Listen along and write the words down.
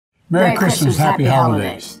Merry Christmas, happy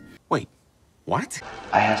holidays. Wait, what?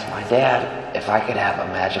 I asked my dad if I could have a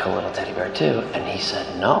magical little teddy bear too, and he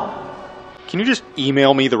said no. Can you just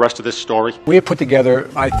email me the rest of this story? We have put together,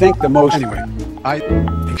 I think, the most,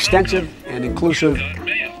 extensive and inclusive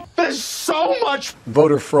There's so much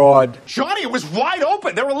voter fraud Johnny, it was wide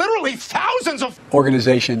open. There were literally thousands of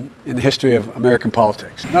organization in the history of American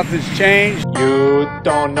politics. Nothing's changed. You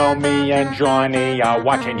don't know me and Johnny are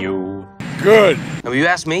watching you. Good. Now, you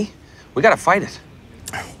ask me, we gotta fight it.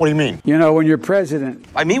 What do you mean? You know, when you're president,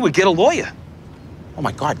 I mean, we get a lawyer. Oh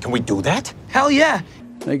my God, can we do that? Hell yeah.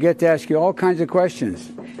 they get to ask you all kinds of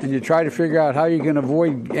questions, and you try to figure out how you can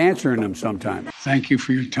avoid answering them sometimes. Thank you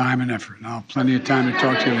for your time and effort. I'll have plenty of time to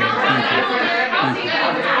talk to you later. Thank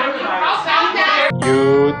you.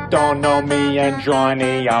 You don't know me and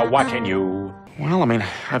Johnny are watching you. Well, I mean,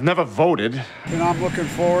 I've never voted. And I'm looking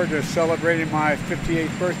forward to celebrating my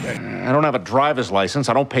 58th birthday. I don't have a driver's license.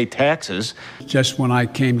 I don't pay taxes. Just when I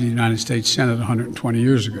came to the United States Senate 120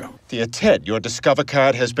 years ago. Dear Ted, your Discover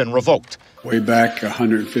card has been revoked. Way back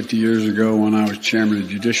 150 years ago when I was chairman of the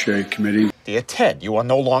Judiciary Committee. Dear Ted, you are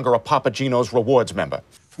no longer a Papagino's Rewards member.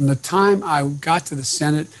 From the time I got to the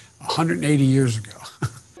Senate 180 years ago.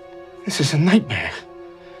 This is a nightmare.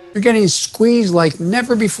 You're getting squeezed like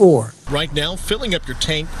never before. Right now, filling up your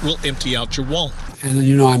tank will empty out your wallet. And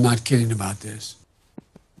you know I'm not kidding about this.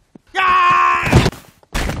 Ah!